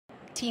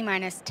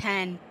T-minus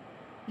 10,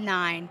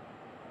 9,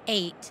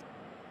 8,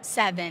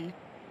 7,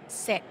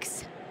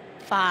 6,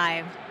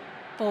 5,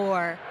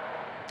 4,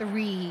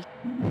 3,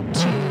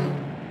 2,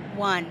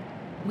 1.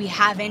 We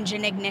have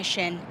engine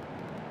ignition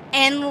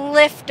and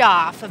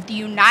liftoff of the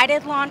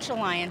United Launch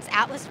Alliance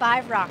Atlas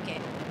V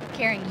rocket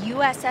carrying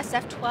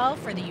USSF-12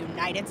 for the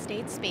United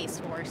States Space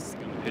Force.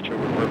 Pitch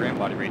over program,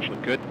 body rates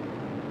look good.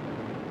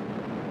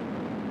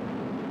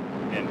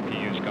 And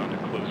PU's gone to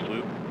closed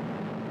loop.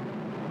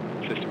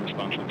 System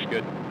response looks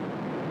good.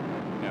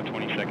 Now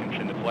 20 seconds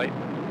into flight.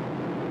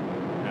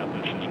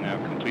 Atlas is now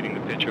completing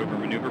the pitch over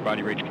maneuver.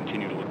 Body rates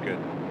continue to look good.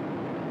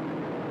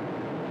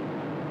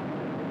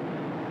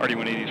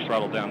 RD-180 is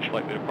throttled down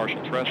slightly to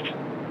partial thrust.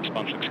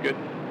 Response looks good.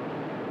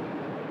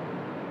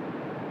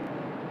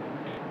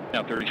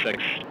 Now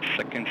 36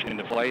 seconds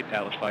into flight.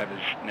 Atlas V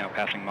is now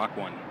passing Mach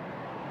 1.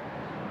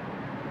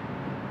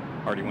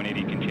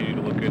 RD-180 continue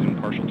to look good in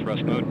partial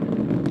thrust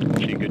mode.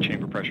 Seeing good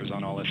chamber pressures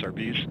on all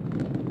SRBs.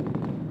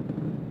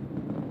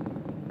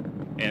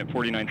 And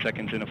 49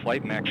 seconds into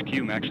flight, max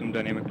Q, maximum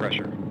dynamic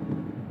pressure.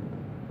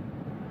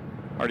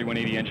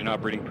 RD-180 engine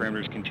operating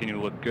parameters continue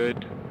to look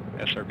good.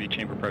 SRB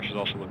chamber pressures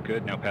also look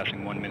good, now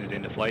passing 1 minute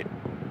into flight.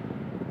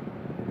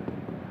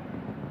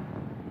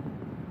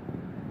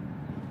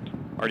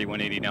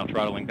 RD-180 now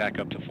throttling back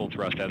up to full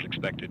thrust as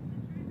expected.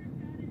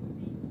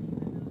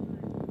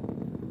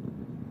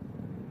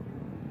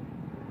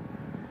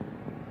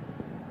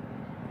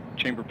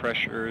 Chamber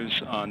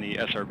pressures on the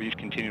SRBs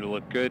continue to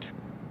look good.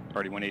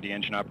 RD-180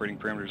 engine operating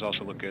parameters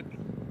also look good.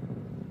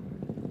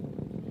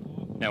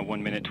 Now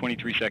 1 minute,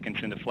 23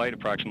 seconds into flight,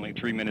 approximately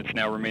 3 minutes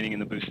now remaining in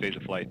the boost phase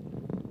of flight.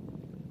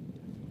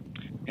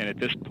 And at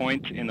this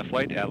point in the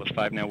flight, Atlas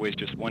V now weighs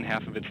just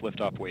 1/2 of its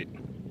liftoff weight.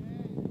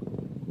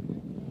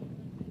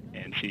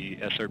 And see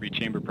SRB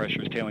chamber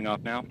pressures tailing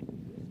off now.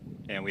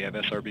 And we have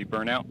SRB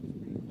burnout.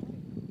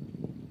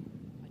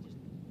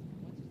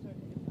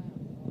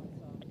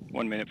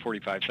 1 minute,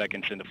 45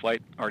 seconds into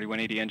flight.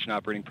 RD-180 engine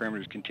operating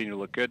parameters continue to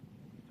look good.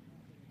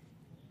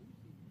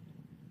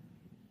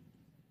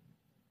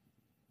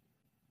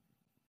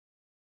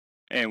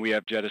 And we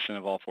have jettison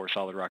of all 4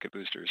 solid rocket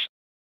boosters.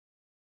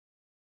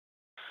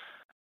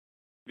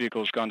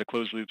 Vehicle's gone to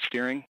closed loop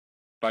steering.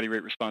 Body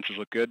rate responses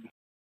look good.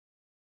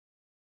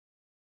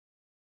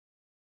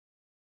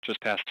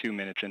 Just past 2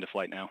 minutes into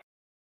flight now.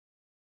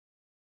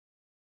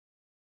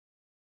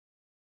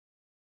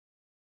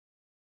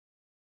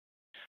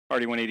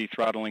 RD-180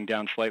 throttling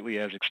down slightly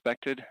as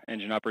expected.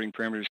 Engine operating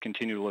parameters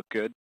continue to look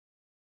good.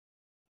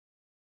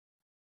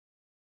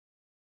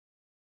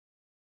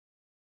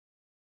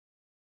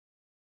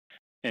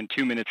 And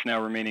 2 minutes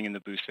now remaining in the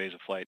boost phase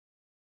of flight.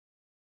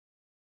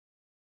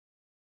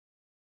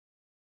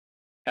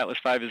 Atlas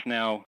V is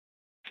now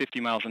 50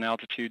 miles in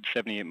altitude,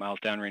 78 miles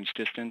downrange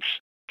distance,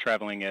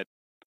 traveling at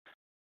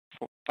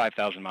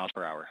 5,000 miles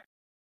per hour.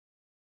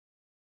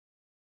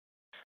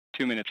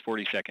 2 minutes,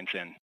 40 seconds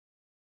in.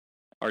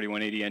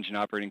 RD-180 engine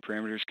operating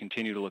parameters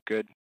continue to look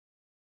good.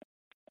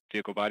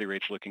 Vehicle body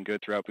rates looking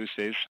good throughout boost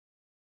phase.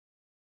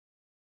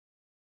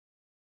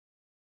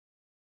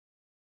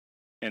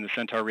 And the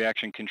Centaur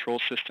reaction control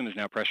system is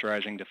now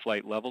pressurizing to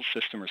flight levels.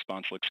 System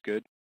response looks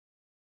good.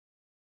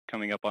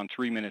 Coming up on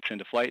 3 minutes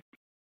into flight.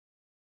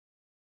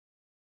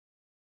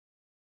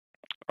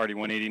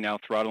 RD-180 now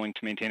throttling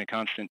to maintain a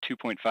constant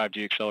 2.5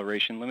 G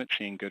acceleration limit,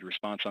 seeing good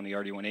response on the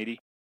RD-180.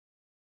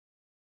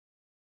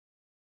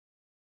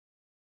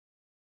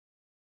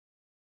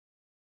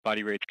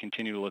 Body rates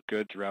continue to look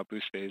good throughout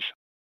boost phase.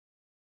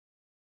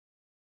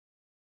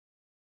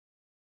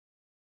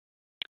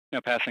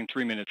 Now passing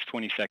 3 minutes,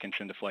 20 seconds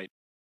into flight.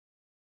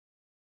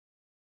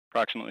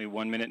 Approximately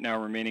 1 minute now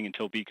remaining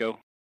until BECO.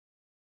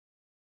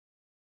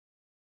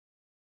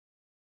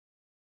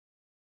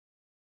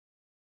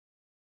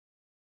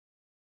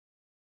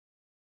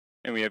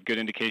 And we have good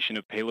indication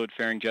of payload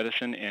fairing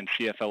jettison and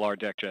CFLR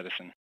deck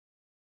jettison.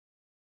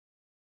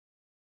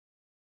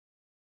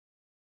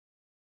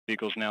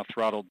 Vehicle's now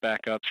throttled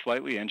back up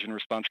slightly. Engine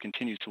response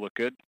continues to look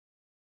good.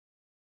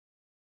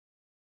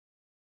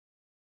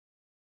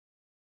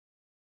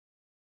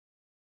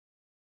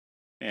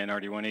 And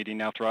RD-180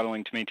 now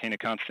throttling to maintain a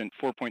constant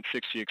 4.6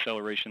 G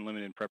acceleration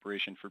limit in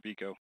preparation for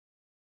BECO.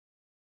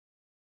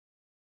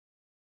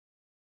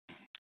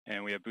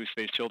 And we have boost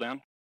phase chill down.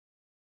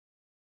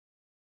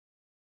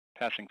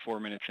 Passing 4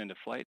 minutes into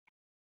flight.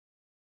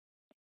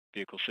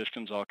 Vehicle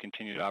systems all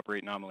continue to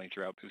operate nominally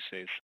throughout boost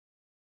phase.